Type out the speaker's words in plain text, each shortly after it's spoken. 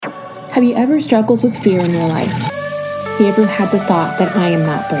Have you ever struggled with fear in your life? Have you ever had the thought that I am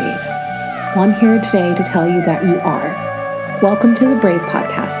not brave? Well, I'm here today to tell you that you are. Welcome to the Brave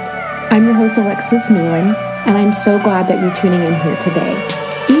Podcast. I'm your host, Alexis Newland, and I'm so glad that you're tuning in here today.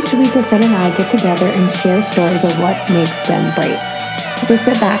 Each week, a friend and I get together and share stories of what makes them brave. So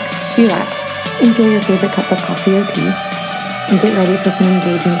sit back, relax, enjoy your favorite cup of coffee or tea, and get ready for some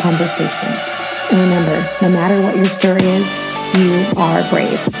engaging conversation. And remember, no matter what your story is, you are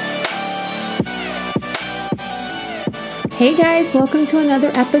brave. Hey guys, welcome to another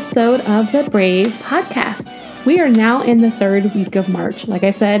episode of the Brave Podcast. We are now in the third week of March. Like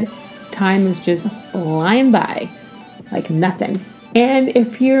I said, time is just flying by like nothing. And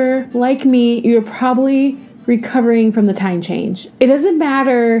if you're like me, you're probably recovering from the time change. It doesn't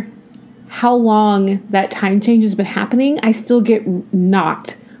matter how long that time change has been happening. I still get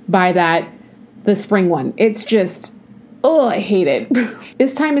knocked by the spring one. It's just, I hate it.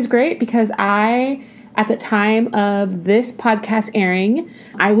 This time is great because at the time of this podcast airing,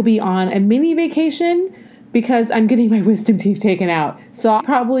 I will be on a mini vacation because I'm getting my wisdom teeth taken out. So I'll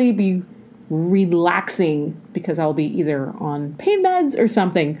probably be relaxing because I'll be either on pain meds or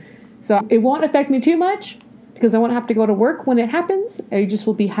something. So it won't affect me too much because I won't have to go to work when it happens. I just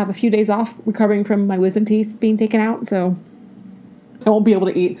will have a few days off recovering from my wisdom teeth being taken out. So I won't be able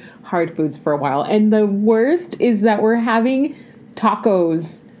to eat hard foods for a while. And the worst is that we're having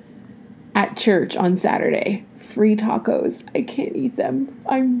tacos at church on Saturday. Free tacos. I can't eat them.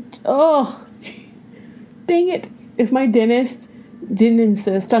 Dang it. If my dentist didn't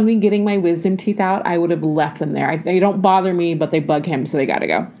insist on me getting my wisdom teeth out, I would have left them there. They don't bother me, but they bug him, so they gotta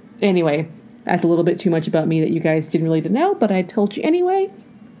go. Anyway, that's a little bit too much about me that you guys didn't really know, but I told you anyway.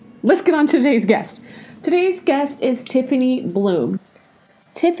 Let's get on to today's guest. Today's guest is Tiffany Bluhm.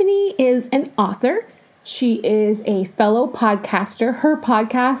 Tiffany is an author. She is a fellow podcaster. Her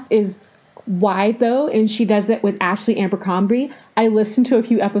podcast is wide though, and she does it with Ashley Abercrombie. I listened to a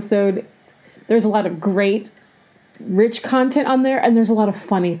few episodes. There's a lot of great, rich content on there, and there's a lot of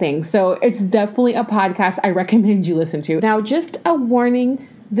funny things. So it's definitely a podcast I recommend you listen to. Now, just a warning,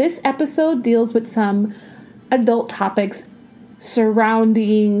 this episode deals with some adult topics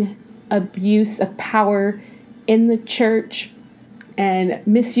surrounding abuse of power in the church and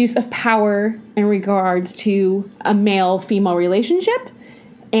misuse of power in regards to a male-female relationship,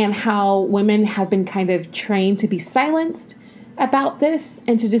 and how women have been kind of trained to be silenced about this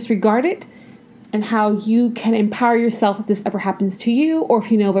and to disregard it, and how you can empower yourself if this ever happens to you, or if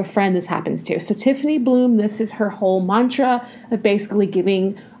you know of a friend this happens to. So Tiffany Bluhm, this is her whole mantra of basically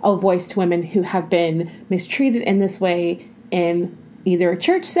giving a voice to women who have been mistreated in this way in either a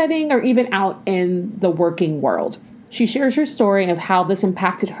church setting or even out in the working world. She shares her story of how this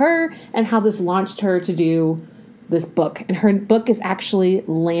impacted her and how this launched her to do this book. And her book is actually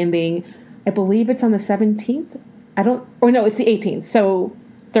landing, I believe it's on the 17th. It's the 18th. So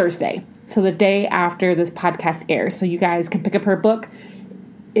Thursday. So the day after this podcast airs. So you guys can pick up her book.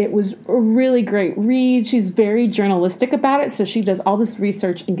 It was a really great read. She's very journalistic about it. So she does all this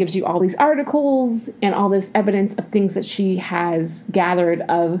research and gives you all these articles and all this evidence of things that she has gathered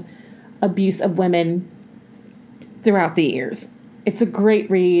of abuse of women throughout the years. It's a great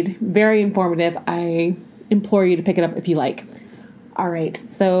read, very informative. I implore you to pick it up if you like. All right,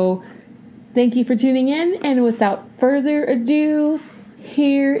 so thank you for tuning in, and without further ado,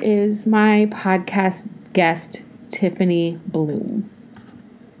 here is my podcast guest, Tiffany Bluhm.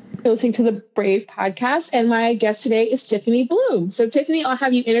 You're listening to the Brave Podcast, and my guest today is Tiffany Bluhm. So Tiffany, I'll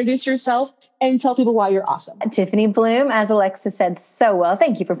have you introduce yourself and tell people why you're awesome. Tiffany Bluhm, as Alexa said so well.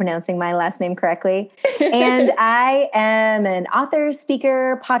 Thank you for pronouncing my last name correctly. And I am an author,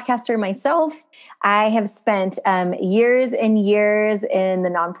 speaker, podcaster myself. I have spent years and years in the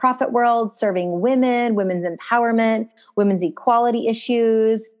nonprofit world serving women, women's empowerment, women's equality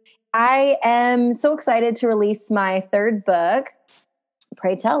issues. I am so excited to release my third book,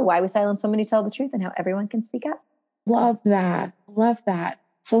 Pray Tell, Why We Silence Women Who Tell the Truth and How Everyone Can Speak Up. Love that. Love that.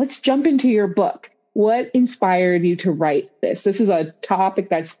 So let's jump into your book. What inspired you to write this? This is a topic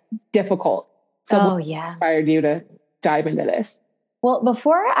that's difficult. So what inspired you to dive into this? Well,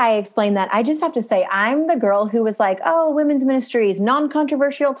 before I explain that, I just have to say I'm the girl who was like, women's ministries,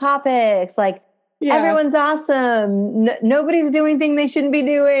 non-controversial topics, everyone's awesome. Nobody's doing things they shouldn't be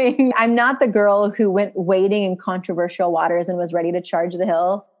doing. I'm not the girl who went wading in controversial waters and was ready to charge the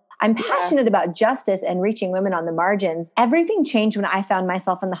hill. I'm passionate about justice and reaching women on the margins. Everything changed when I found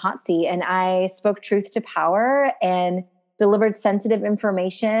myself in the hot seat and I spoke truth to power and delivered sensitive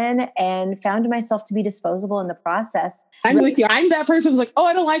information and found myself to be disposable in the process. I'm with you. I'm that person who's like,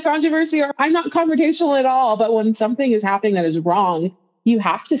 I don't like controversy, or I'm not confrontational at all. But when something is happening that is wrong, you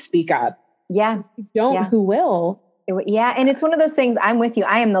have to speak up. Yeah. If you don't, who will? Yeah. And it's one of those things, I'm with you.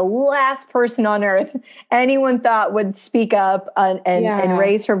 I am the last person on earth anyone thought would speak up and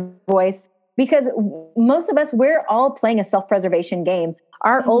raise her voice, because most of us, we're all playing a self-preservation game.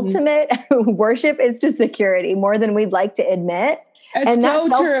 Our ultimate worship is to security more than we'd like to admit. It's so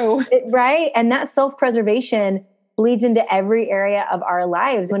true. Right? And that self-preservation bleeds into every area of our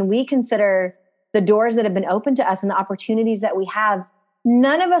lives. When we consider the doors that have been opened to us and the opportunities that we have,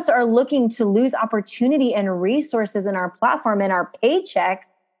 none of us are looking to lose opportunity and resources in our platform and our paycheck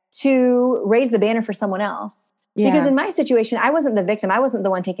to raise the banner for someone else. Yeah. Because in my situation, I wasn't the victim. I wasn't the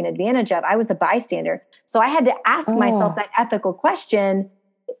one taken advantage of. I was the bystander. So I had to ask myself that ethical question.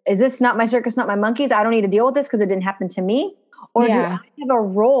 Is this not my circus, not my monkeys? I don't need to deal with this because it didn't happen to me. Or do I have a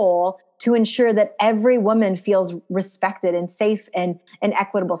role to ensure that every woman feels respected and safe and in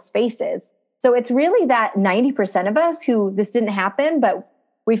equitable spaces? So it's really that 90% of us who this didn't happen, but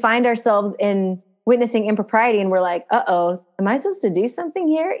we find ourselves in witnessing impropriety and we're like, uh-oh, am I supposed to do something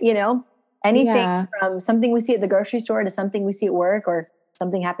here? You know, anything from something we see at the grocery store to something we see at work or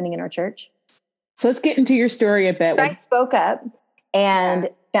something happening in our church. So let's get into your story a bit. I spoke up and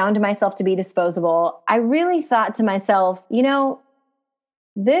found myself to be disposable. I really thought to myself, you know,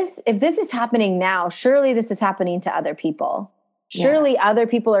 if this is happening now, surely this is happening to other people. Surely other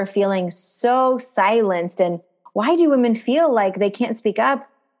people are feeling so silenced. And why do women feel like they can't speak up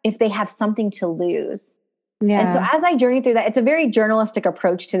if they have something to lose? Yeah. And so as I journey through that, it's a very journalistic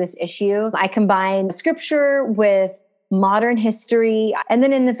approach to this issue. I combine scripture with modern history and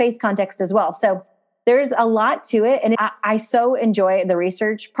then in the faith context as well. So there's a lot to it. And I so enjoy the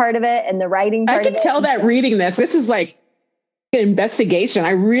research part of it and the writing part of it. I can tell that reading this is like an investigation.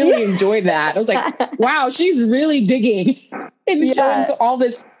 I really enjoyed that. I was like, wow, she's really digging and showing all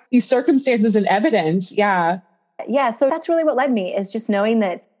these circumstances and evidence. Yeah. Yeah. So that's really what led me, is just knowing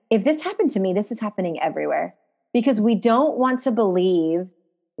that if this happened to me, this is happening everywhere, because we don't want to believe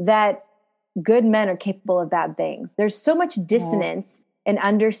that good men are capable of bad things. There's so much dissonance in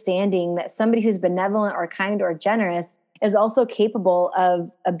understanding that somebody who's benevolent or kind or generous is also capable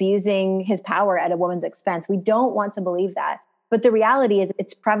of abusing his power at a woman's expense. We don't want to believe that. But the reality is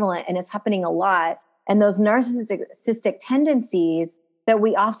it's prevalent and it's happening a lot. And those narcissistic tendencies that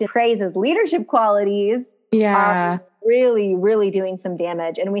we often praise as leadership qualities are really, really doing some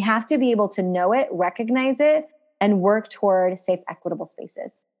damage. And we have to be able to know it, recognize it, and work toward safe, equitable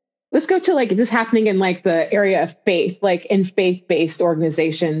spaces. Let's go to like this happening in like the area of faith, like in faith-based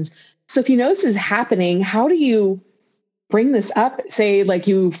organizations. So if you know this is happening, how do you bring this up? Say like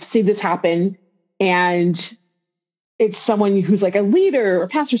you see this happen and it's someone who's like a leader or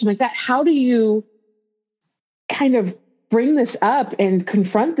pastor or something like that. How do you kind of bring this up and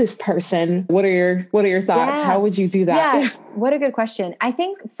confront this person? What are your thoughts? How would you do that? Yeah, what a good question. I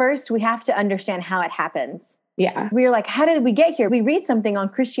think first we have to understand how it happens. Yeah. We're like, how did we get here? We read something on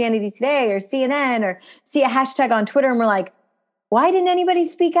Christianity Today or CNN or see a hashtag on Twitter and we're like, why didn't anybody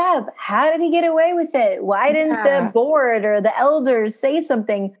speak up? How did he get away with it? Why didn't the board or the elders say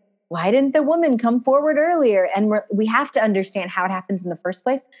something? Why didn't the woman come forward earlier? And we have to understand how it happens in the first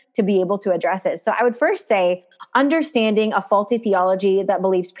place to be able to address it. So I would first say understanding a faulty theology that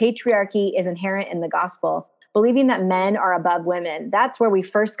believes patriarchy is inherent in the gospel, believing that men are above women. That's where we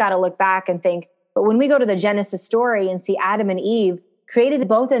first got to look back and think, but when we go to the Genesis story and see Adam and Eve created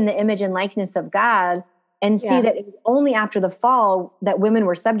both in the image and likeness of God, and see that it was only after the fall that women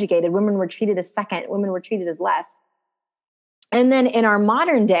were subjugated, women were treated as second, women were treated as less. And then in our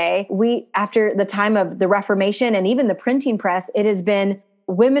modern day, after the time of the Reformation and even the printing press, it has been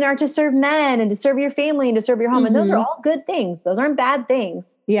women are to serve men and to serve your family and to serve your home. And those are all good things. Those aren't bad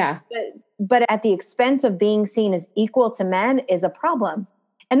things. Yeah. But at the expense of being seen as equal to men is a problem.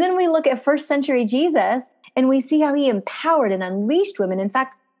 And then we look at first century Jesus and we see how he empowered and unleashed women. In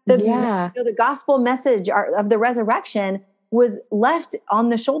fact, the gospel message of the resurrection was left on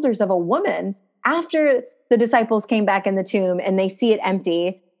the shoulders of a woman after the disciples came back in the tomb and they see it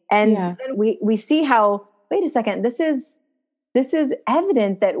empty. And so we see how, wait a second, this is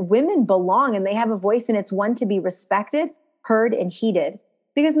evident that women belong and they have a voice, and it's one to be respected, heard, and heeded.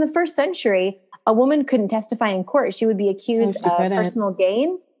 Because in the first century, a woman couldn't testify in court. She would be accused of personal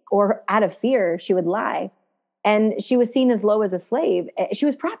gain, or out of fear, she would lie. And she was seen as low as a slave. She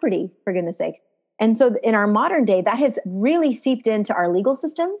was property, for goodness sake. And so in our modern day, that has really seeped into our legal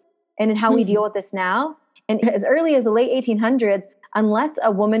system and in how we deal with this now. And as early as the late 1800s, unless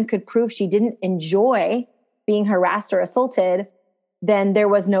a woman could prove she didn't enjoy being harassed or assaulted, then there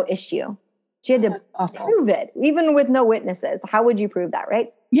was no issue. She had to prove it, even with no witnesses. How would you prove that,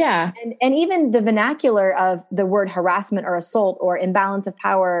 right? Yeah. And even the vernacular of the word harassment or assault or imbalance of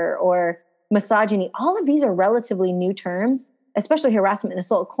power or misogyny, all of these are relatively new terms, especially harassment and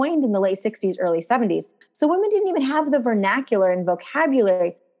assault, coined in the late 60s, early 70s. So women didn't even have the vernacular and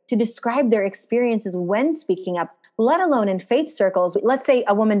vocabulary to describe their experiences when speaking up, let alone in faith circles. Let's say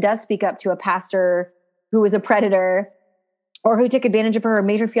a woman does speak up to a pastor who was a predator or who took advantage of her or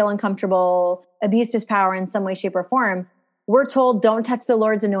made her feel uncomfortable, abused his power in some way, shape, or form. We're told, don't touch the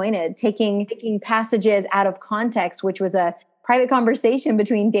Lord's anointed, taking passages out of context, which was a private conversation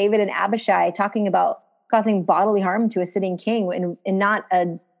between David and Abishai talking about causing bodily harm to a sitting king and not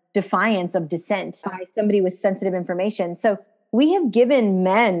a defiance of dissent by somebody with sensitive information. So we have given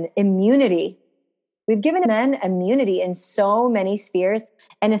men immunity. We've given men immunity in so many spheres,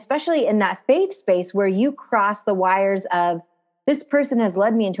 and especially in that faith space where you cross the wires of, this person has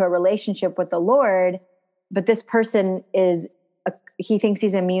led me into a relationship with the Lord, but this person he thinks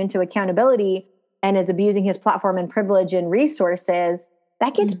he's immune to accountability and is abusing his platform and privilege and resources.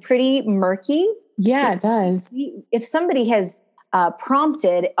 That gets pretty murky. Yeah, it does. If somebody has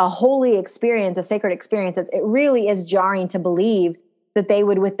prompted a holy experience, a sacred experience, it really is jarring to believe that they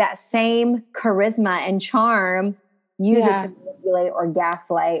would, with that same charisma and charm, use it to manipulate or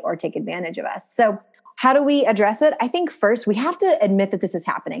gaslight or take advantage of us. So how do we address it? I think first we have to admit that this is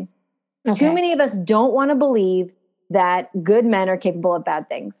happening. Okay. Too many of us don't want to believe that good men are capable of bad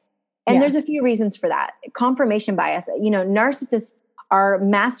things. And there's a few reasons for that. Confirmation bias. Narcissists are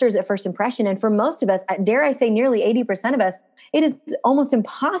masters at first impression. And for most of us, dare I say nearly 80% of us, it is almost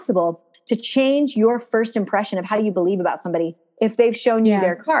impossible to change your first impression of how you believe about somebody if they've shown you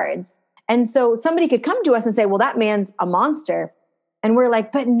their cards. And so somebody could come to us and say, well, that man's a monster. And we're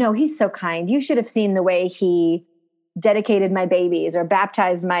like, but no, he's so kind. You should have seen the way he dedicated my babies or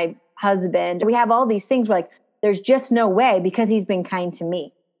baptized my husband. We have all these things where like, there's just no way because he's been kind to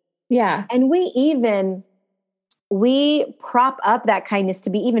me. Yeah. And we prop up that kindness to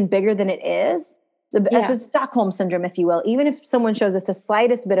be even bigger than it is. As a Stockholm syndrome, if you will. Even if someone shows us the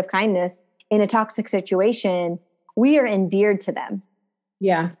slightest bit of kindness in a toxic situation, we are endeared to them.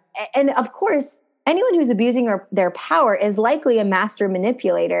 Yeah. And of course, anyone who's abusing their power is likely a master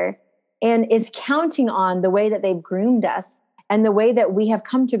manipulator and is counting on the way that they've groomed us and the way that we have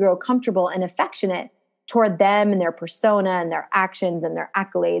come to grow comfortable and affectionate toward them and their persona and their actions and their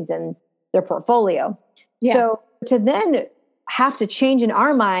accolades and their portfolio. Yeah. So to then have to change in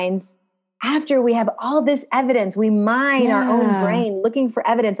our minds after we have all this evidence, we mine our own brain looking for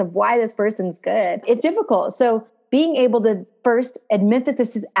evidence of why this person's good. It's difficult. So being able to first admit that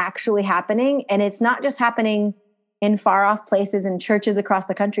this is actually happening, and it's not just happening in far off places and churches across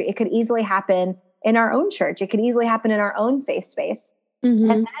the country. It could easily happen in our own church. It could easily happen in our own faith space.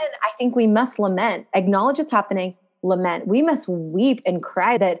 Mm-hmm. And then I think we must lament, acknowledge it's happening, lament. We must weep and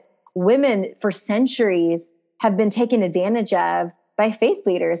cry that women for centuries have been taken advantage of by faith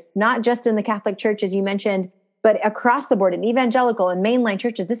leaders, not just in the Catholic Church, as you mentioned, but across the board in evangelical and mainline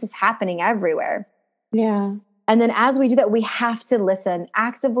churches. This is happening everywhere. Yeah. And then as we do that, we have to listen,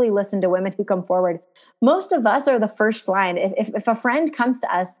 actively listen to women who come forward. Most of us are the first line. If a friend comes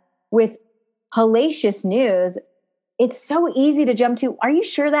to us with hellacious news, it's so easy to jump to, are you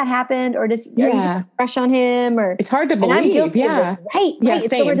sure that happened? Or are you just fresh on him? Or it's hard to believe. And I'm guilty of this. Right. It's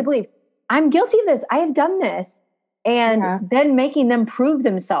so hard to believe. I'm guilty of this. I have done this. And then making them prove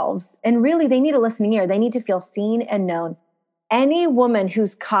themselves. And really, they need a listening ear. They need to feel seen and known. Any woman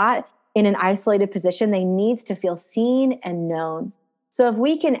who's caught in an isolated position, they needs to feel seen and known. So if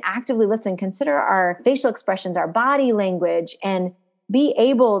we can actively listen, consider our facial expressions, our body language, and be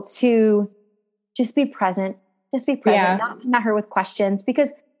able to just be present, not come at her with questions,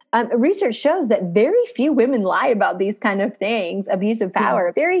 because research shows that very few women lie about these kind of things, abuse of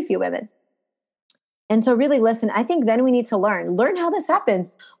power, very few women. And so really listen, I think then we need to learn how this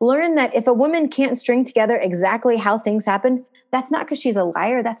happens. Learn that if a woman can't string together exactly how things happened, that's not because she's a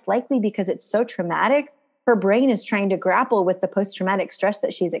liar. That's likely because it's so traumatic. Her brain is trying to grapple with the post-traumatic stress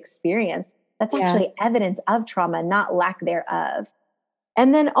that she's experienced. That's actually evidence of trauma, not lack thereof.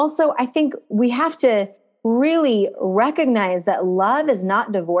 And then also, I think we have to really recognize that love is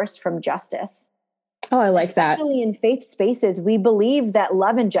not divorced from justice. Oh, I like that. Especially in faith spaces, we believe that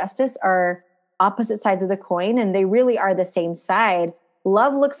love and justice are opposite sides of the coin, and they really are the same side.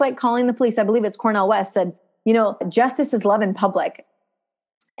 Love looks like calling the police. I believe it's Cornel West said, justice is love in public,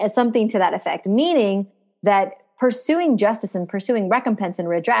 as something to that effect, meaning that pursuing justice and pursuing recompense and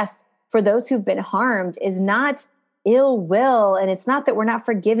redress for those who've been harmed is not ill will. And it's not that we're not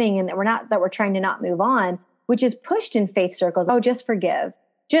forgiving and that we're trying to not move on, which is pushed in faith circles. Oh, just forgive.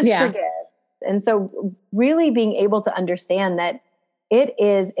 Just forgive. And so really being able to understand that it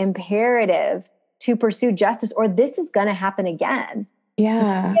is imperative to pursue justice, or this is going to happen again.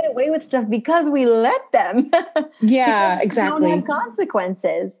 Yeah. We get away with stuff because we let them. Yeah, exactly. We don't have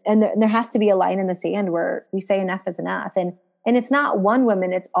consequences. And there has to be a line in the sand where we say enough is enough. And it's not one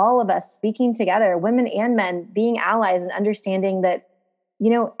woman, it's all of us speaking together, women and men, being allies and understanding that,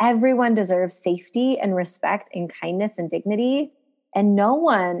 everyone deserves safety and respect and kindness and dignity. And no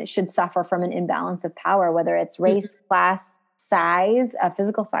one should suffer from an imbalance of power, whether it's race, class, size,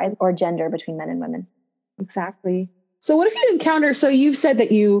 physical size, or gender between men and women. Exactly. So what if you encounter, so you've said that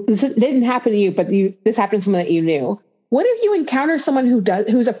this didn't happen to you, but this happened to someone that you knew. What if you encounter someone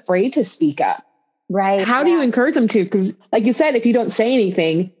who's afraid to speak up? Right. How do you encourage them to? Because like you said, if you don't say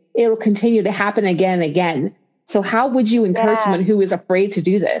anything, it'll continue to happen again and again. So how would you encourage someone who is afraid to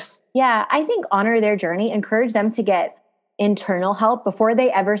do this? Yeah, I think honor their journey, encourage them to get internal help before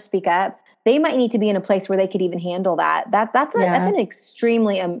they ever speak up. They might need to be in a place where they could even handle that. That's an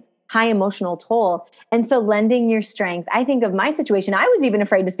extremely high emotional toll. And so lending your strength. I think of my situation. I was even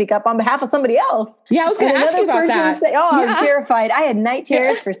afraid to speak up on behalf of somebody else. Yeah, I was going to ask you about that. I was terrified. I had night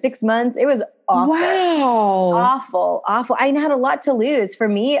terrors for 6 months. It was awful. Wow. Awful. I had a lot to lose. For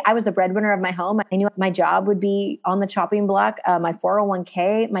me, I was the breadwinner of my home. I knew my job would be on the chopping block. My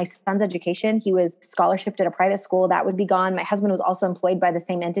 401k, my son's education, he was scholarshiped at a private school, that would be gone. My husband was also employed by the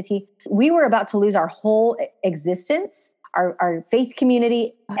same entity. We were about to lose our whole existence, our faith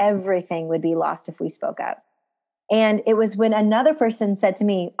community, everything would be lost if we spoke up. And it was when another person said to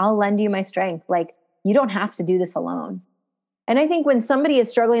me, I'll lend you my strength. Like, you don't have to do this alone. And I think when somebody is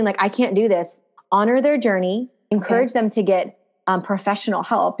struggling, like, I can't do this, honor their journey, encourage them to get professional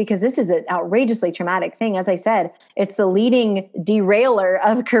help, because this is an outrageously traumatic thing. As I said, it's the leading derailer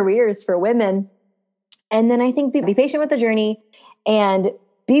of careers for women. And then I think be patient with the journey and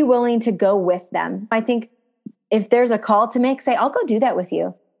be willing to go with them. I think if there's a call to make, say, I'll go do that with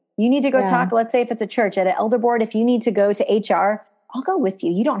you. You need to go talk, let's say if it's a church at an elder board, if you need to go to HR, I'll go with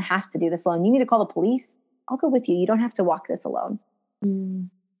you. You don't have to do this alone. You need to call the police. I'll go with you. You don't have to walk this alone.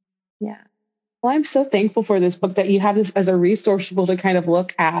 Yeah. Well, I'm so thankful for this book, that you have this as a resource for people to kind of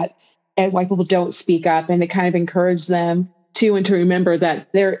look at and why people don't speak up, and to kind of encourage them to, and to remember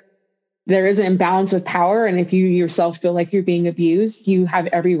that there is an imbalance with power. And if you yourself feel like you're being abused, you have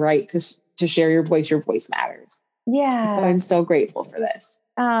every right to share your voice. Your voice matters. Yeah. So I'm so grateful for this.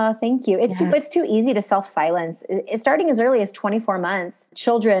 Thank you. It's too easy to self-silence. Starting as early as 24 months,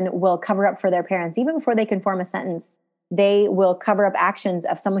 children will cover up for their parents. Even before they can form a sentence, they will cover up actions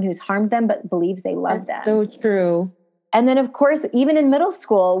of someone who's harmed them but believes they love them. So true. And then, of course, even in middle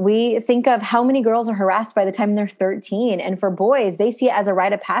school, we think of how many girls are harassed by the time they're 13. And for boys, they see it as a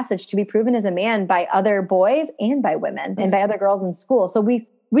rite of passage to be proven as a man by other boys and by women and by other girls in school. So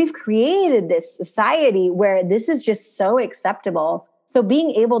we've created this society where this is just so acceptable. So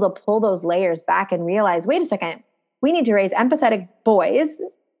being able to pull those layers back and realize, wait a second, we need to raise empathetic boys.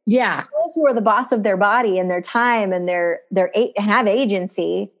 Yeah. Those who are the boss of their body and their time and have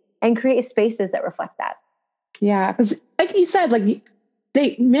agency, and create spaces that reflect that. Yeah. Because like you said, like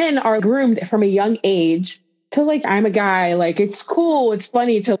men are groomed from a young age to, like, I'm a guy, like, it's cool, it's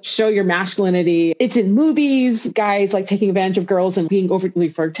funny to show your masculinity. It's in movies, guys like taking advantage of girls and being overly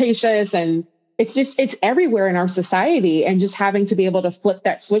flirtatious, and it's everywhere in our society. And just having to be able to flip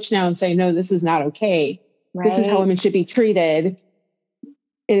that switch now and say, no, this is not okay. Right. This is how women should be treated.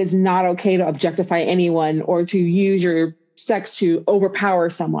 It is not okay to objectify anyone or to use your sex to overpower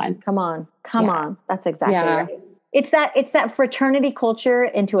someone. Come on. That's exactly right. It's that fraternity culture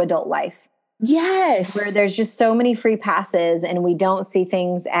into adult life. Yes. Where there's just so many free passes, and we don't see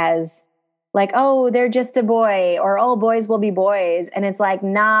things as like, oh, they're just a boy, or, oh, boys will be boys. And it's like,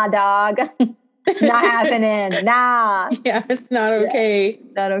 nah, dog, not happening. Nah. Yeah, it's not okay.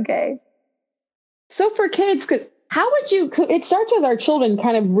 Not okay. So for kids, it starts with our children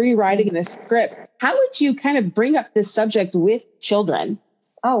kind of rewriting the script. How would you kind of bring up this subject with children?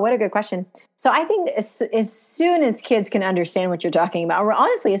 Oh, what a good question. So I think as soon as kids can understand what you're talking about, or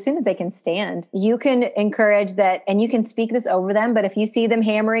honestly, as soon as they can stand, you can encourage that, and you can speak this over them. But if you see them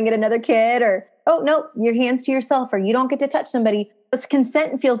hammering at another kid, or, oh, no, your hands to yourself, or you don't get to touch somebody.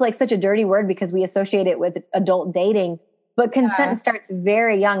 Consent feels like such a dirty word because we associate it with adult dating. But consent starts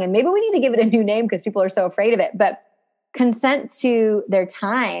very young. And maybe we need to give it a new name because people are so afraid of it. But consent to their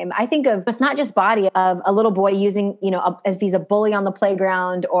time. I think of, it's not just body of a little boy using, if he's a bully on the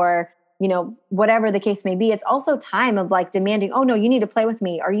playground, or, whatever the case may be. It's also time of like demanding, oh no, you need to play with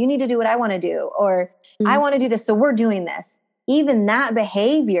me, or you need to do what I want to do, or I want to do this. So we're doing this. Even that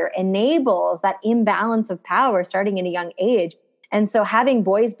behavior enables that imbalance of power starting in a young age. And so having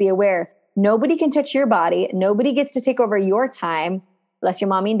boys be aware, Nobody can touch your body. Nobody gets to take over your time, unless your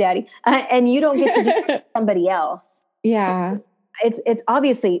mommy and daddy, and you don't get to do it for somebody else. Yeah. So it's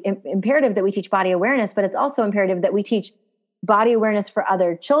obviously imperative that we teach body awareness, but it's also imperative that we teach body awareness for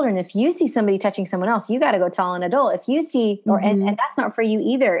other children. If you see somebody touching someone else, you got to go tell an adult. If you see, and that's not for you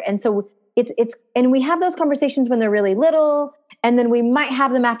either. And so and we have those conversations when they're really little, and then we might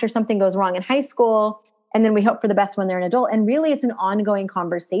have them after something goes wrong in high school. And then we hope for the best when they're an adult. And really it's an ongoing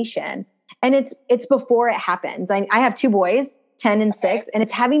conversation. And it's before it happens. I have 2 boys, 10 and 6, and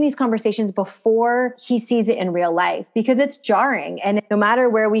it's having these conversations before he sees it in real life, because it's jarring. And no matter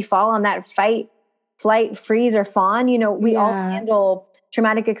where we fall on that fight, flight, freeze, or fawn, we all handle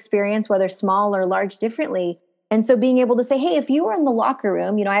traumatic experience, whether small or large, differently. And so being able to say, hey, if you were in the locker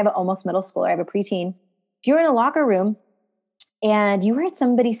room, I have an almost middle schooler, I have a preteen. If you were in the locker room and you heard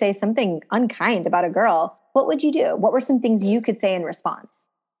somebody say something unkind about a girl, what would you do? What were some things you could say in response?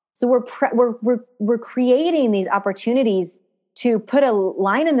 So we're creating these opportunities to put a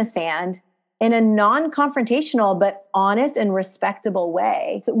line in the sand in a non-confrontational but honest and respectable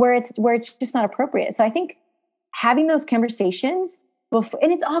way, where it's just not appropriate. So I think having those conversations before,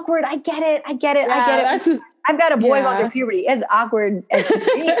 and it's awkward. I get it. I've got a boy going through puberty. It's awkward as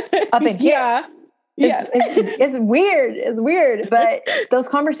up in here. Yeah. It's weird. It's weird. But those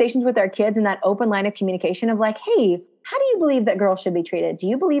conversations with our kids and that open line of communication of like, hey, how do you believe that girls should be treated? Do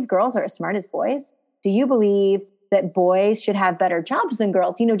you believe girls are as smart as boys? Do you believe that boys should have better jobs than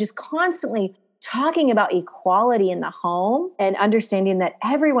girls? Just constantly talking about equality in the home and understanding that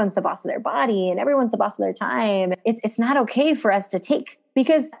everyone's the boss of their body and everyone's the boss of their time. It's not okay for us to take,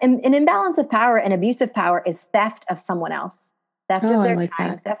 because an imbalance of power and abuse of power is theft of someone else, theft of their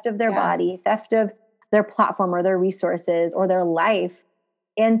time, theft of their body, theft of their platform or their resources or their life.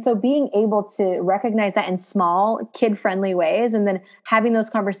 And so being able to recognize that in small, kid-friendly ways, and then having those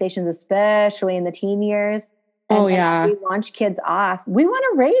conversations, especially in the teen years, and as we launch kids off, we want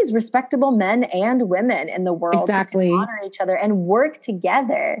to raise respectable men and women in the world who can honor each other and work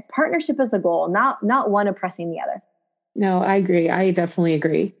together. Partnership is the goal, not one oppressing the other. No, I agree. I definitely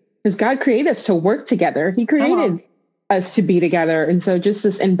agree. Because God created us to work together. He created us to be together. And so just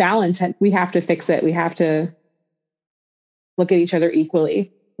this imbalance, we have to fix it. We have to look at each other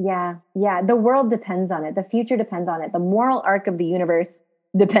equally. Yeah. Yeah. The world depends on it. The future depends on it. The moral arc of the universe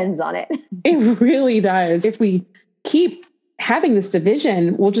depends on it. It really does. If we keep having this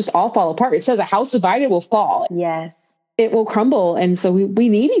division, we'll just all fall apart. It says a house divided will fall. Yes. It will crumble. And so we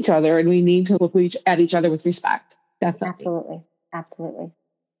need each other, and we need to look at each other with respect. Definitely. Absolutely. Absolutely.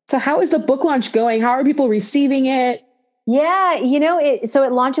 So how is the book launch going? How are people receiving it? Yeah, so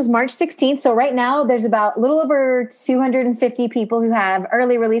it launches March 16th. So right now there's about a little over 250 people who have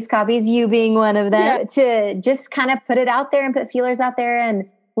early release copies, you being one of them, to just kind of put it out there and put feelers out there, and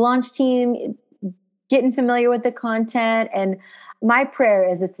launch team getting familiar with the content. And my prayer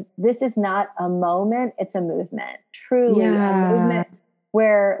is this is not a moment, it's a movement, truly a movement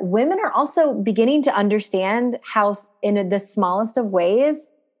where women are also beginning to understand how in the smallest of ways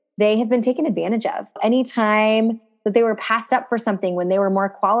they have been taken advantage of. Anytime that they were passed up for something when they were more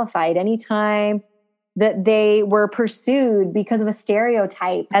qualified, anytime that they were pursued because of a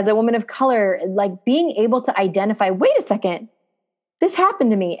stereotype as a woman of color, like being able to identify, wait a second, this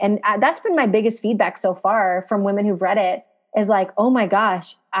happened to me. And that's been my biggest feedback so far from women who've read it, is like, oh my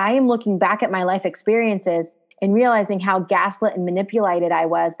gosh, I am looking back at my life experiences and realizing how gaslit and manipulated I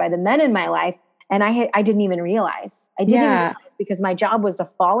was by the men in my life. And I didn't even realize. I didn't realize, because my job was to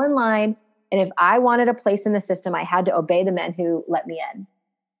fall in line. And if I wanted a place in the system, I had to obey the men who let me in.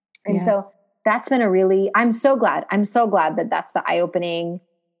 And so that's been I'm so glad that that's the eye-opening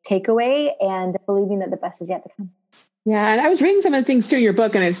takeaway, and believing that the best is yet to come. Yeah. And I was reading some of the things too in your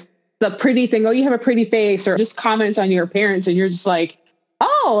book, and it's the pretty thing. Oh, you have a pretty face, or just comments on your appearance. And you're just like,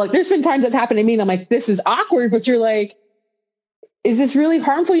 oh, like there's been times that's happened to me. And I'm like, this is awkward, but you're like, is this really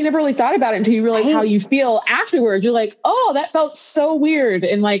harmful? You never really thought about it until you realize how you feel afterwards. You're like, oh, that felt so weird.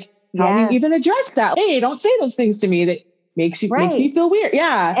 And like, how do you even address that? Hey, don't say those things to me that makes me feel weird.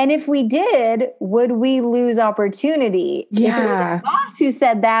 Yeah. And if we did, would we lose opportunity? Yeah. If it was our boss who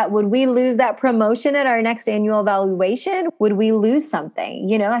said that, would we lose that promotion at our next annual evaluation? Would we lose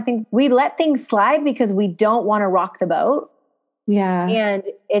something? I think we let things slide because we don't want to rock the boat. Yeah. And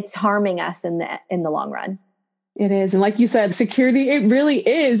it's harming us in the long run. It is. And like you said, security, it really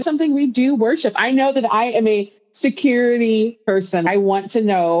is something we do worship. I know that I am a security person. I want to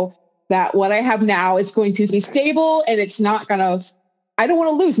know that what I have now is going to be stable, and it's not going to, I don't want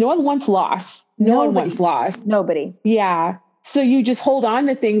to lose. No one wants loss. No one wants loss. Nobody. Yeah. So you just hold on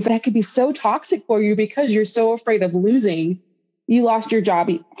to things that could be so toxic for you because you're so afraid of losing. You lost your job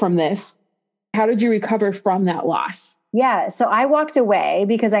from this. How did you recover from that loss? Yeah. So I walked away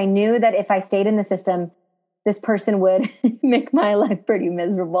because I knew that if I stayed in the system, this person would make my life pretty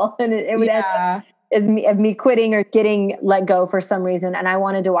miserable. And it would end up as me quitting or getting let go for some reason. And I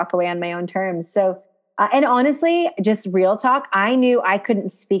wanted to walk away on my own terms. So, and honestly, just real talk, I knew I couldn't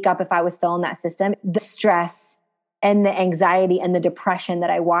speak up if I was still in that system. The stress and the anxiety and the depression that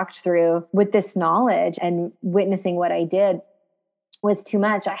I walked through with this knowledge and witnessing what I did was too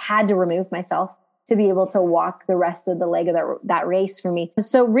much. I had to remove myself to be able to walk the rest of the leg of that race for me.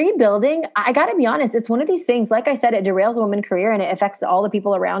 So rebuilding, I got to be honest, it's one of these things, like I said, it derails a woman's career and it affects all the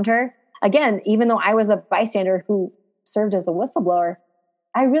people around her. Again, even though I was a bystander who served as a whistleblower,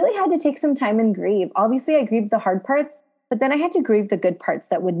 I really had to take some time and grieve. Obviously, I grieved the hard parts, but then I had to grieve the good parts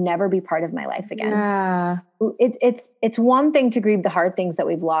that would never be part of my life again. Yeah. It's one thing to grieve the hard things that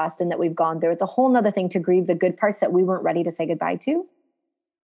we've lost and that we've gone through. It's a whole nother thing to grieve the good parts that we weren't ready to say goodbye to.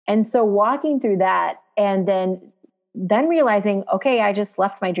 And so walking through that and then realizing, okay, I just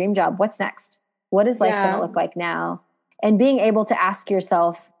left my dream job. What's next? What is life going to look like now? And being able to ask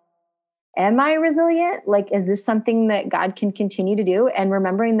yourself, am I resilient? Like, is this something that God can continue to do? And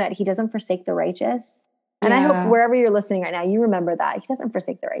remembering that he doesn't forsake the righteous. And I hope wherever you're listening right now, you remember that he doesn't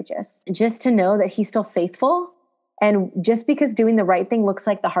forsake the righteous. Just to know that he's still faithful. And just because doing the right thing looks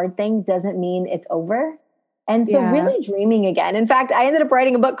like the hard thing doesn't mean it's over. And so really dreaming again. In fact, I ended up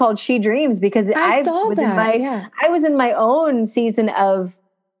writing a book called She Dreams because I was in my own season of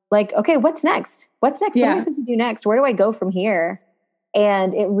like, okay, what's next? What's next? What am I supposed to do next? Where do I go from here?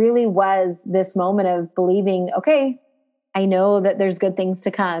 And it really was this moment of believing, okay, I know that there's good things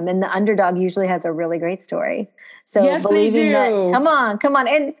to come. And the underdog usually has a really great story. So believing that, come on.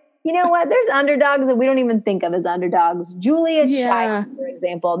 And you know what? There's underdogs that we don't even think of as underdogs. Julia Child, for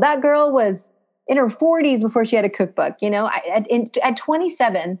example, that girl was in her 40s before she had a cookbook. You know, at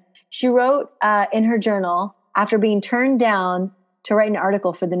 27, she wrote in her journal after being turned down to write an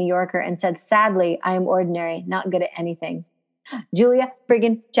article for the New Yorker and said, sadly, I am ordinary, not good at anything. Julia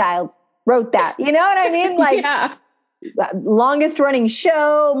friggin' Child wrote that. You know what I mean? Like longest running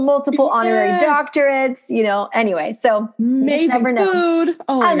show, multiple honorary doctorates, you know, anyway. So amazing food.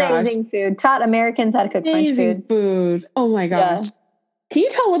 Oh my amazing food. Taught Americans how to cook French food. Oh my gosh. Yeah. Can you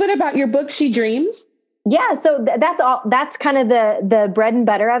tell a little bit about your book, She Dreams? Yeah. So that's all. That's kind of the bread and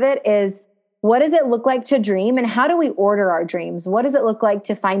butter of it is, what does it look like to dream and how do we order our dreams? What does it look like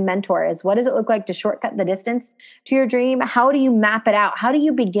to find mentors? What does it look like to shortcut the distance to your dream? How do you map it out? How do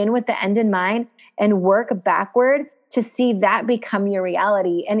you begin with the end in mind and work backward to see that become your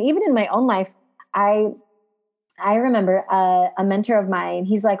reality? And even in my own life, I remember a mentor of mine,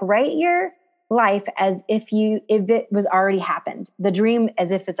 he's like, write your life as if it was already happened, the dream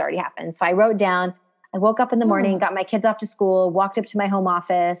as if it's already happened. So I wrote down, I woke up in the morning, got my kids off to school, walked up to my home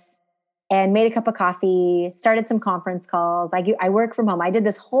office and made a cup of coffee, started some conference calls. I work from home. I did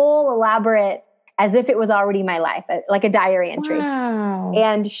this whole elaborate, as if it was already my life, like a diary entry. Wow.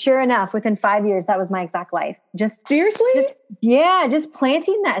 And sure enough, within 5 years, that was my exact life. Seriously? Just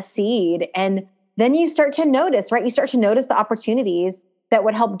planting that seed. And then you start to notice, right? You start to notice the opportunities that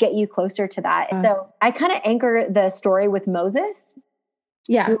would help get you closer to that. So I kind of anchor the story with Moses.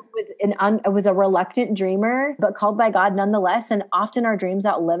 Yeah. Who was a reluctant dreamer, but called by God nonetheless. And often our dreams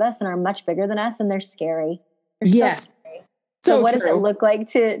outlive us and are much bigger than us. And they're scary. They're so scary. So what does it look like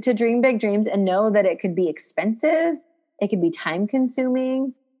to dream big dreams and know that it could be expensive? It could be time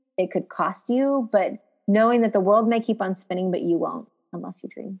consuming. It could cost you, but knowing that the world may keep on spinning, but you won't unless you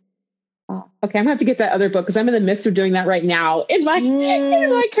dream. Oh, okay. I'm gonna have to get that other book because I'm in the midst of doing that right now in my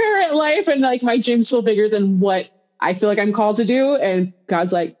current life. And like my dreams feel bigger than what I feel like I'm called to do. And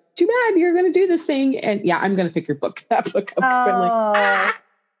God's like, too bad you're going to do this thing. And I'm going to pick that book up. I'm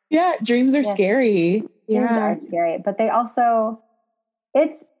like, dreams are scary. Dreams are scary, but they also,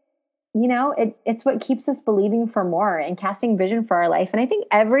 it's what keeps us believing for more and casting vision for our life. And I think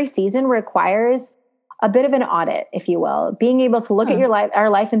every season requires a bit of an audit, if you will, being able to look at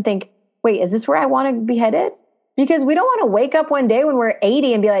our life and think, wait, is this where I want to be headed? Because we don't want to wake up one day when we're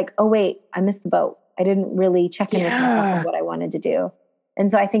 80 and be like, oh wait, I missed the boat. I didn't really check in with myself on what I wanted to do.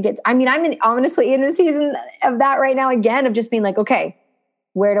 And so I think I'm honestly in a season of that right now again, of just being like, okay,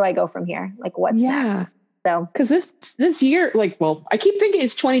 where do I go from here? Like what's next? So, cause this year, like, well, I keep thinking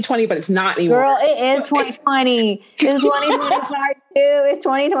it's 2020, but it's not anymore. Girl, it is 2020. It's 2020 part 2. It's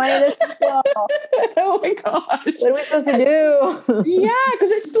 2020 this fall. Oh my gosh. What are we supposed to do? Cause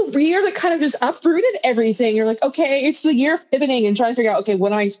it's the year that kind of just uprooted everything. You're like, okay, it's the year of pivoting and trying to figure out, okay,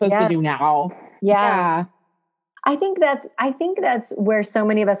 what am I supposed to do now? Yeah. I think that's where so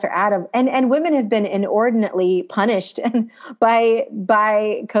many of us are at of, and women have been inordinately punished by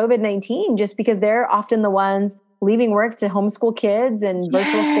COVID-19 just because they're often the ones leaving work to homeschool kids and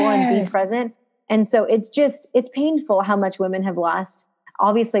virtual school and be present. And so it's painful how much women have lost.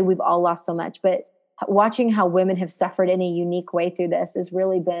 Obviously we've all lost so much, but watching how women have suffered in a unique way through this has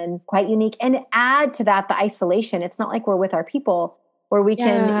really been quite unique. And add to that the isolation. It's not like we're with our people where we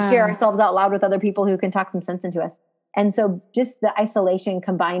can hear ourselves out loud with other people who can talk some sense into us. And so just the isolation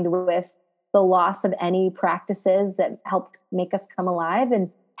combined with the loss of any practices that helped make us come alive and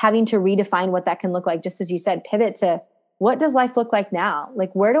having to redefine what that can look like, just as you said, pivot to what does life look like now?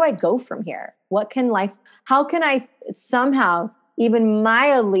 Like, where do I go from here? How can I somehow even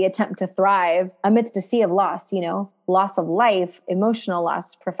mildly attempt to thrive amidst a sea of loss, loss of life, emotional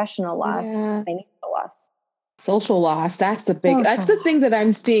loss, professional loss, financial loss. Social loss. That's the thing that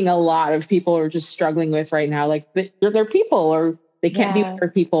I'm seeing a lot of people are just struggling with right now. Like they're people or they can't be with their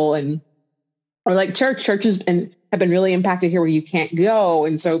people or like churches have been really impacted here where you can't go.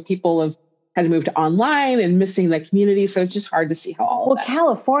 And so people have had to move to online and missing the community. So it's just hard to see how all that.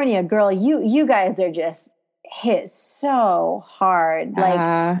 California, girl, you guys are just hit so hard.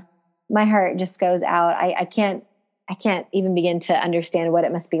 Like my heart just goes out. I can't even begin to understand what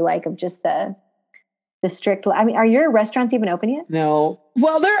it must be like of just the strict. I mean, are your restaurants even open yet? No.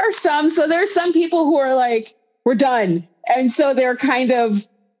 Well, there are some. So there's some people who are like, we're done. And so they're kind of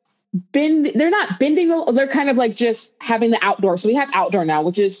they're not bending. They're kind of like just having the outdoor. So we have outdoor now,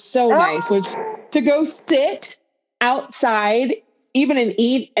 which is so nice, which to go sit outside even and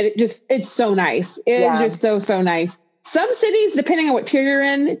eat. And it's so nice. It's just so nice. Some cities, depending on what tier you're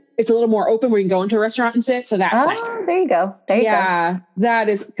in, it's a little more open where you can go into a restaurant and sit. So that's nice. There you go. Yeah, that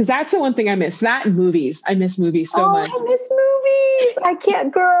is, because that's the one thing I miss. That and movies. I miss movies so much. I miss movies. I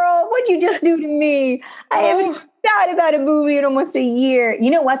can't, girl. What'd you just do to me? I haven't thought about a movie in almost a year.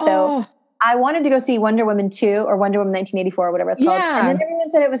 You know what, though? I wanted to go see Wonder Woman 2 or Wonder Woman 1984 or whatever it's called. And then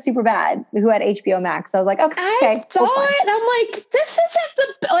everyone said it was super bad who had HBO Max. So I was like, okay. I saw it and I'm like, this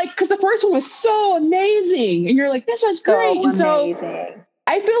isn't because the first one was so amazing. And you're like, this was great. And so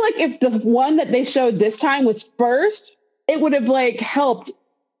I feel like if the one that they showed this time was first, it would have like helped.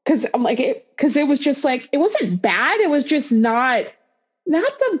 Cause I'm like, because it was just like, it wasn't bad. It was just not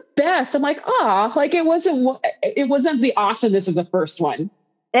the best. I'm like, it wasn't the awesomeness of the first one.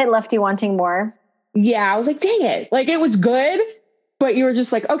 It left you wanting more. Yeah. I was like, dang it. Like it was good, but you were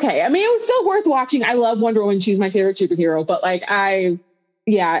just like, okay. I mean, it was still worth watching. I love Wonder Woman. She's my favorite superhero, but like, I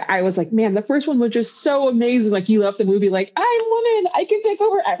was like, man, the first one was just so amazing. Like you left the movie, like I can take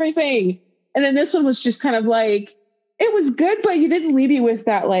over everything. And then this one was just kind of like, it was good, but you didn't leave you with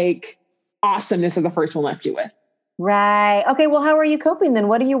that like awesomeness of the first one left you with. Right. Okay. Well, how are you coping then?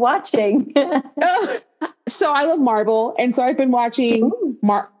 What are you watching? So I love Marvel. And so I've been watching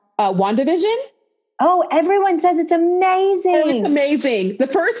WandaVision. Oh, everyone says it's amazing. Oh, it's amazing. The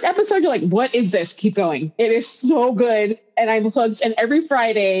first episode, you're like, what is this? Keep going. It is so good. And I'm hooked. And every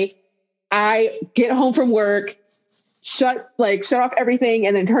Friday I get home from work, shut off everything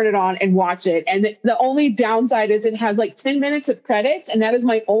and then turn it on and watch it. And the only downside is it has like 10 minutes of credits. And that is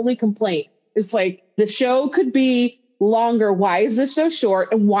my only complaint. It's like the show could be longer. Why is this so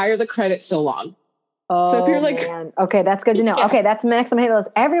short? And why are the credits so long? So if you're like, man. Okay, that's good to know. Yeah. Okay, that's next on my list.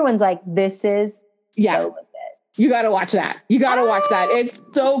 Everyone's like, this is so good. You got to watch that. You got to watch that. It's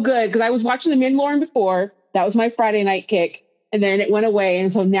so good. Because I was watching The Mandalorian before. That was my Friday night kick. And then it went away. And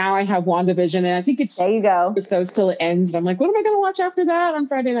so now I have WandaVision. And I think it's there you go. So till it ends. And I'm like, what am I going to watch after that on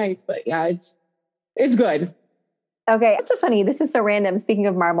Friday nights? But yeah, it's good. Okay. It's so funny. This is so random. Speaking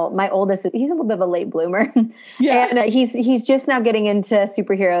of Marvel, my oldest he's a little bit of a late bloomer. Yeah. And he's just now getting into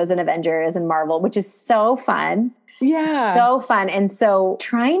superheroes and Avengers and Marvel, which is so fun. Yeah. So fun. And so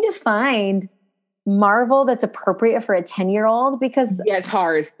trying to find Marvel that's appropriate for a 10-year-old because it's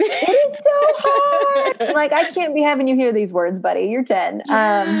hard. It is so hard. Like, I can't be having you hear these words, buddy. You're 10.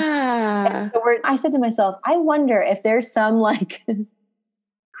 Yeah. So I said to myself, I wonder if there's some like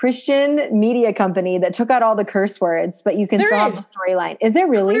Christian media company that took out all the curse words, but you can still have the storyline. Is there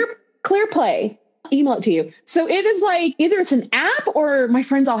really? Clear Play. Email it to you. So it is like either it's an app or my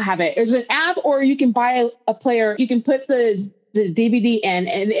friends all have it. There's an app or you can buy a player. You can put the DVD in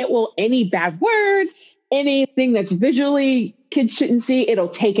and it will, any bad word, anything that's visually kids shouldn't see, it'll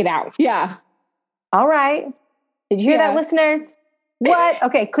take it out. Yeah. All right. Did you hear that, listeners? What?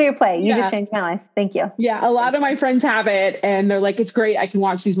 Okay. Clear Play. You just changed my life. Thank you. Yeah. A lot of my friends have it and they're like, it's great. I can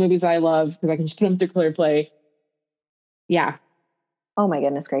watch these movies I love because I can just put them through Clear Play. Yeah. Oh my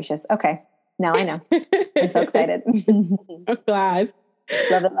goodness gracious. Okay. Now I know. I'm so excited. I'm glad.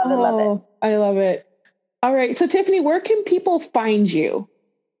 Love it. I love it. All right. So Tiffany, where can people find you?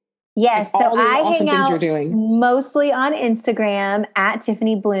 Yes. So I awesome hang out you're doing. mostly on Instagram at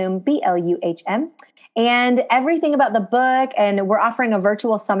Tiffany Bluhm, Bluhm. And everything about the book. And we're offering a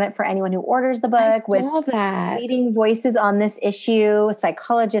virtual summit for anyone who orders the book with leading voices on this issue,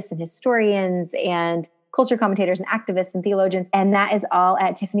 psychologists and historians and culture commentators and activists and theologians. And that is all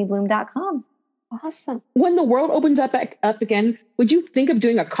at TiffanyBluhm.com. Awesome. When the world opens up again, would you think of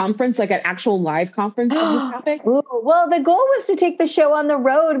doing a conference, like an actual live conference of this topic? Ooh, well, the goal was to take the show on the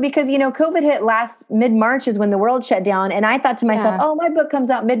road because, COVID hit last mid-March is when the world shut down. And I thought to myself, my book comes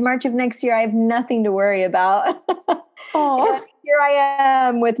out mid-March of next year. I have nothing to worry about. And here I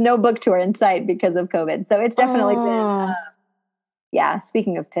am with no book tour in sight because of COVID. So it's definitely been,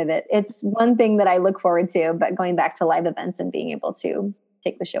 speaking of pivot, it's one thing that I look forward to, but going back to live events and being able to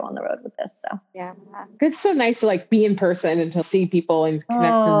take the show on the road with this. So it's so nice to be in person and to see people and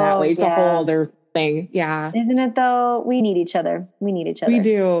connect in that way. It's a whole other thing. Yeah. Isn't it though? We need each other. We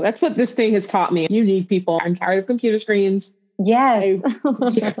do. That's what this thing has taught me. You need people. I'm tired of computer screens. Yes.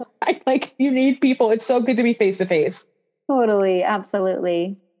 You need people. It's so good to be face to face. Totally.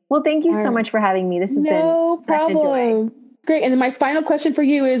 Absolutely. Well, thank you so much for having me. This has been no problem. Great. And then my final question for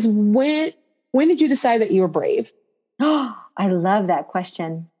you is when did you decide that you were brave? I love that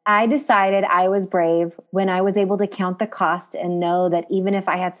question. I decided I was brave when I was able to count the cost and know that even if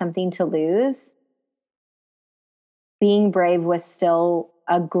I had something to lose, being brave was still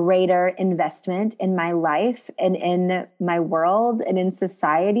a greater investment in my life and in my world and in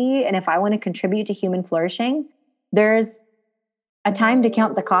society. And if I want to contribute to human flourishing, there's a time to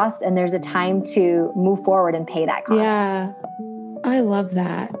count the cost and there's a time to move forward and pay that cost. Yeah, I love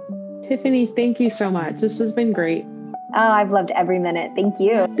that. Tiffany, thank you so much. This has been great. Oh, I've loved every minute. Thank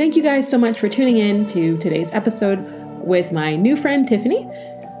you. Thank you guys so much for tuning in to today's episode with my new friend, Tiffany.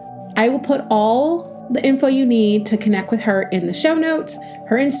 I will put all the info you need to connect with her in the show notes,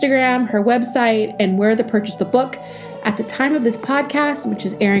 her Instagram, her website, and where to purchase the book. At the time of this podcast, which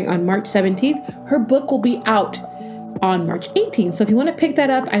is airing on March 17th, her book will be out on March 18th. So if you want to pick that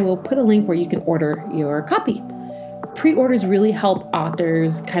up, I will put a link where you can order your copy. Pre-orders really help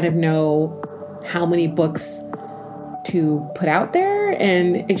authors kind of know how many books to put out there,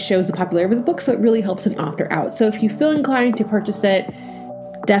 and it shows the popularity of the book, so it really helps an author out. So if you feel inclined to purchase it,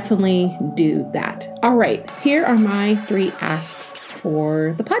 definitely do that. All right, here are my 3 asks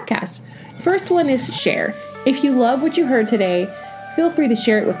for the podcast. First one is share. If you love what you heard today, feel free to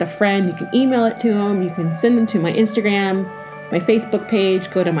share it with a friend. You can email it to them. You can send them to my Instagram, my Facebook page,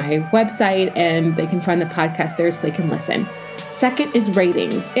 go to my website, and they can find the podcast there so they can listen. Second is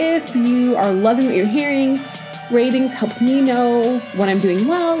ratings. If you are loving what you're hearing, ratings helps me know what I'm doing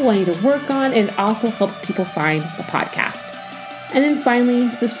well, what I need to work on, and it also helps people find the podcast. And then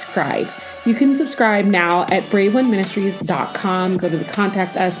finally, subscribe. You can subscribe now at braveoneministries.com. Go to the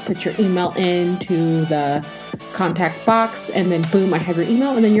contact us, put your email into the contact box, and then boom, I have your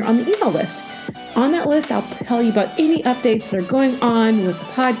email, and then you're on the email list. On that list, I'll tell you about any updates that are going on with the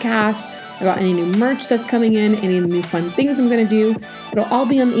podcast, about any new merch that's coming in, any new fun things I'm going to do. It'll all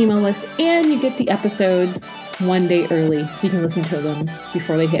be on the email list, and you get the episodes one day early so you can listen to them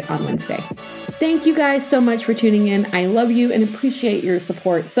before they hit on Wednesday. Thank you guys so much for tuning in. I love you and appreciate your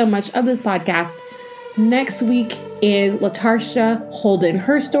support so much of this podcast. Next week is LaTarsha Holden.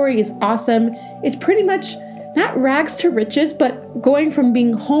 Her story is awesome. It's pretty much not rags to riches, but going from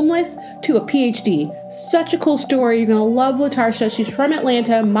being homeless to a PhD. Such a cool story. You're going to love LaTarsha. She's from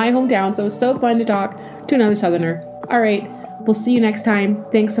Atlanta, my hometown, so it's so fun to talk to another Southerner. All right, we'll see you next time.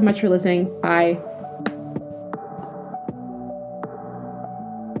 Thanks so much for listening. Bye.